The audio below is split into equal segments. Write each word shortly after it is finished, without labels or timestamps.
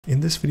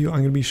In this video, I'm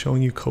going to be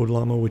showing you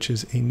Llama, which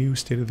is a new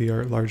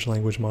state-of-the-art large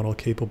language model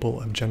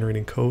capable of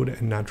generating code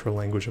and natural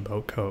language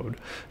about code.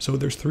 So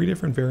there's three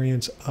different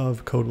variants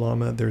of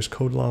Llama. There's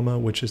Llama,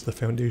 which is the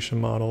foundation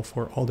model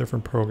for all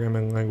different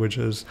programming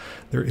languages.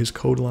 There is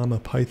Llama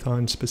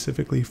Python,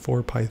 specifically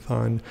for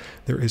Python.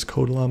 There is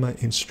Llama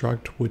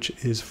Instruct, which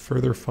is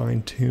further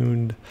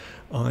fine-tuned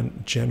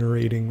on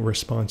generating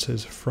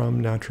responses from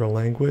natural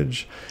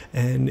language.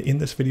 And in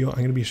this video, I'm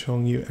going to be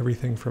showing you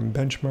everything from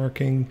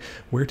benchmarking,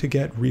 where to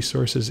get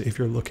resources if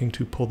you're looking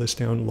to pull this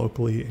down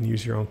locally and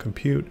use your own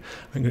compute.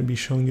 I'm going to be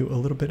showing you a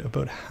little bit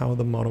about how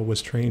the model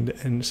was trained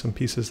and some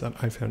pieces that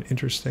I found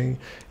interesting.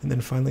 And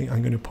then finally,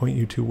 I'm going to point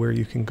you to where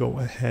you can go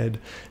ahead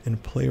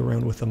and play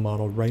around with the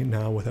model right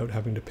now without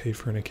having to pay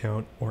for an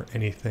account or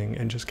anything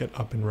and just get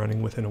up and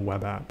running within a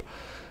web app.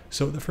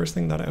 So the first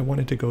thing that I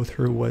wanted to go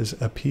through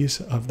was a piece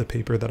of the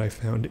paper that I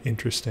found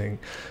interesting.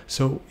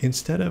 So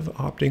instead of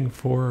opting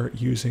for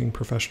using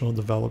professional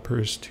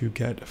developers to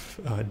get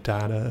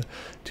data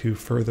to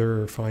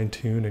further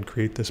fine-tune and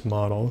create this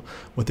model,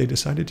 what they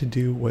decided to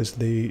do was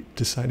they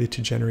decided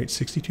to generate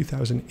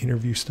 62,000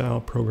 interview-style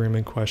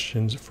programming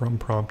questions from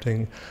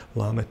prompting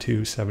Llama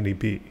 2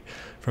 70B.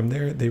 From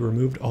there, they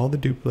removed all the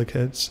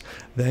duplicates.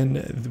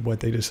 Then what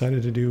they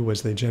decided to do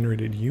was they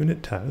generated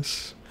unit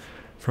tests.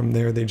 From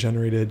there, they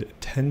generated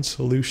 10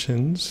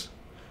 solutions.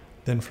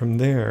 Then from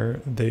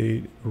there,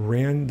 they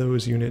ran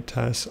those unit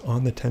tests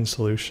on the 10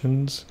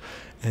 solutions.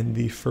 And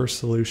the first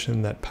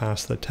solution that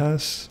passed the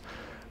tests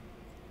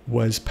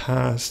was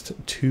passed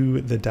to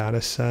the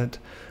data set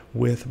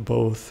with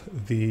both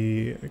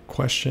the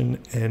question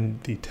and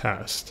the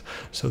test.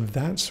 So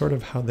that's sort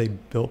of how they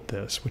built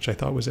this, which I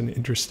thought was an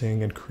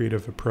interesting and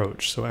creative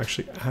approach. So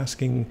actually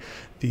asking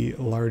the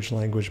large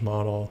language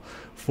model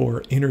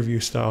for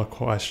interview style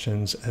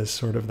questions as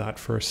sort of that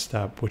first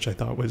step, which I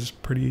thought was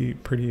pretty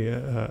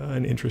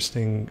an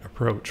interesting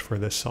approach for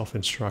this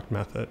self-instruct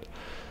method.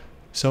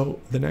 So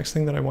the next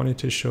thing that I wanted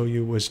to show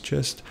you was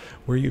just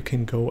where you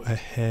can go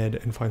ahead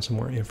and find some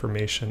more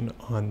information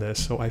on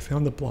this. So I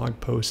found the blog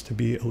post to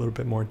be a little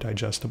bit more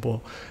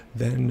digestible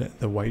than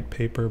the white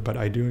paper, but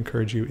I do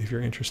encourage you, if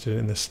you're interested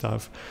in this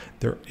stuff,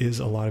 there is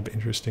a lot of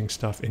interesting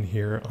stuff in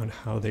here on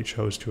how they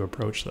chose to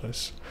approach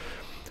this.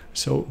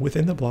 So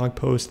within the blog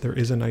post, there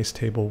is a nice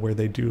table where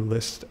they do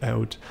list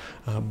out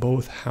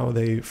both how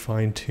they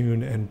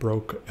fine-tune and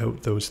broke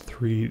out those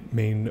three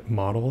main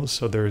models.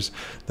 So there's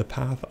the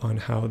path on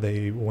how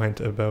they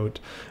went about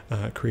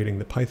creating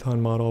the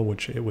Python model,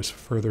 which it was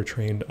further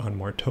trained on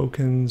more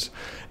tokens.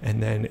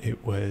 And then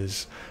it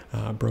was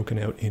broken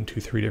out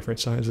into three different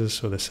sizes.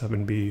 So the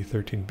 7B,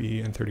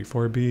 13B, and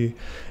 34B.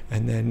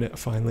 And then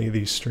finally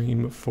the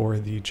stream for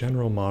the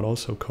general model,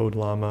 so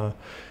Llama,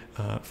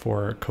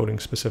 for coding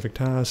specific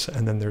tasks,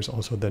 and then there's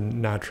also the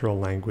natural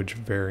language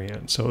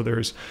variant. So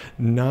there's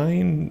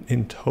 9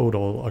 in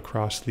total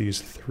across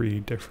these three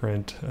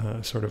different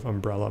sort of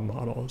umbrella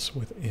models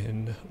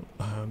within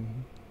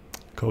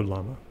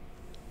Llama.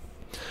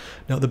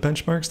 Now the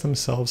benchmarks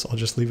themselves, I'll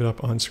just leave it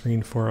up on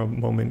screen for a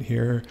moment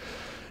here.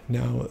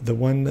 Now, the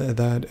one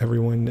that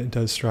everyone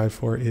does strive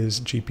for is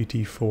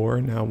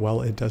GPT-4. Now,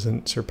 while it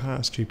doesn't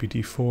surpass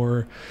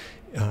GPT-4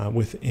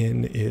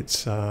 within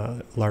its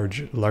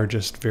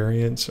largest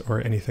variants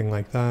or anything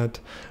like that,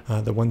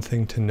 the one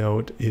thing to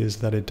note is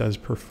that it does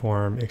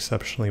perform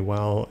exceptionally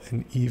well.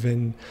 And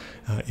even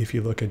if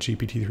you look at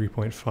GPT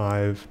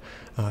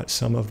 3.5,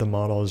 some of the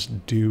models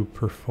do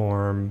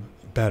perform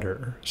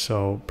better.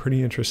 So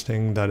pretty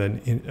interesting that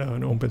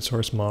an open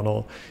source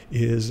model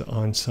is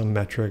on some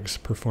metrics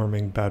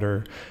performing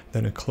better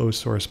than a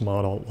closed source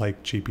model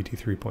like GPT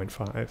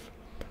 3.5.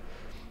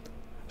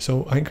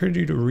 So I encourage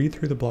you to read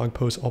through the blog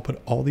post. I'll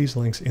put all these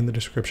links in the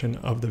description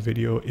of the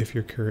video if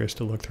you're curious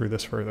to look through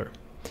this further.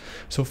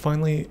 So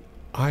finally,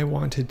 I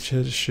wanted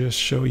to just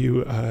show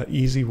you an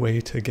easy way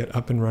to get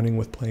up and running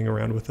with playing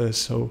around with this.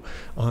 So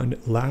on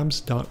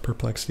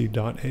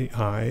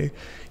labs.perplexity.ai,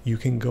 you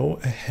can go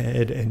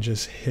ahead and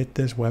just hit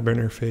this web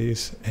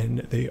interface, and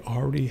they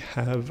already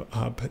have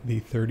up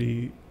the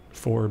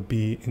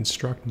 34B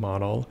instruct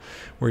model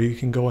where you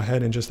can go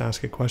ahead and just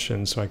ask it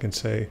questions. So I can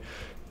say,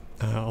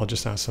 I'll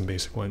just ask some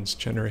basic ones.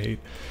 Generate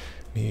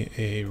me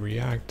a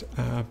React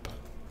app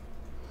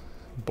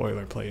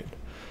boilerplate.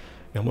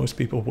 Now, most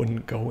people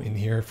wouldn't go in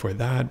here for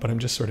that, but I'm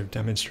just sort of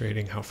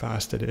demonstrating how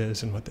fast it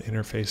is and what the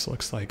interface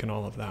looks like and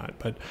all of that.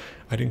 But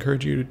I'd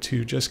encourage you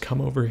to just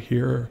come over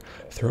here,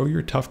 throw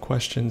your tough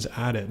questions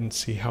at it and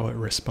see how it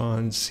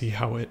responds, see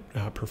how it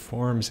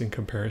performs in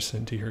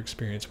comparison to your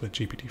experience with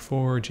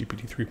GPT-4,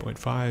 GPT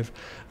 3.5.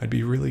 I'd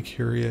be really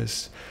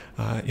curious.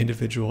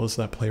 Individuals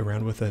that play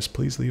around with this,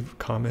 please leave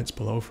comments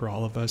below for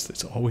all of us.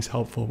 It's always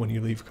helpful when you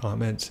leave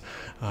comments,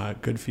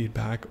 good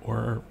feedback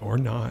or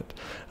not.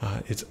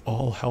 It's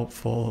all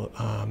helpful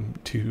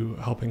to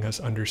helping us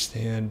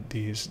understand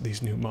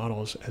these new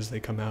models as they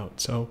come out.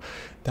 So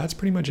that's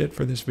pretty much it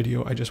for this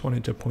video. I just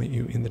wanted to point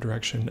you in the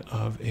direction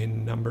of a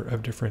number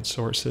of different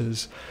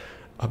sources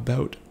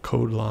about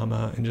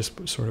Llama and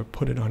just sort of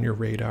put it on your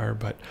radar.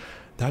 But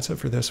that's it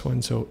for this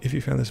one. So if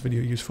you found this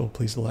video useful,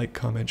 please like,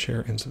 comment,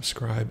 share, and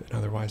subscribe. And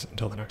otherwise,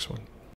 until the next one.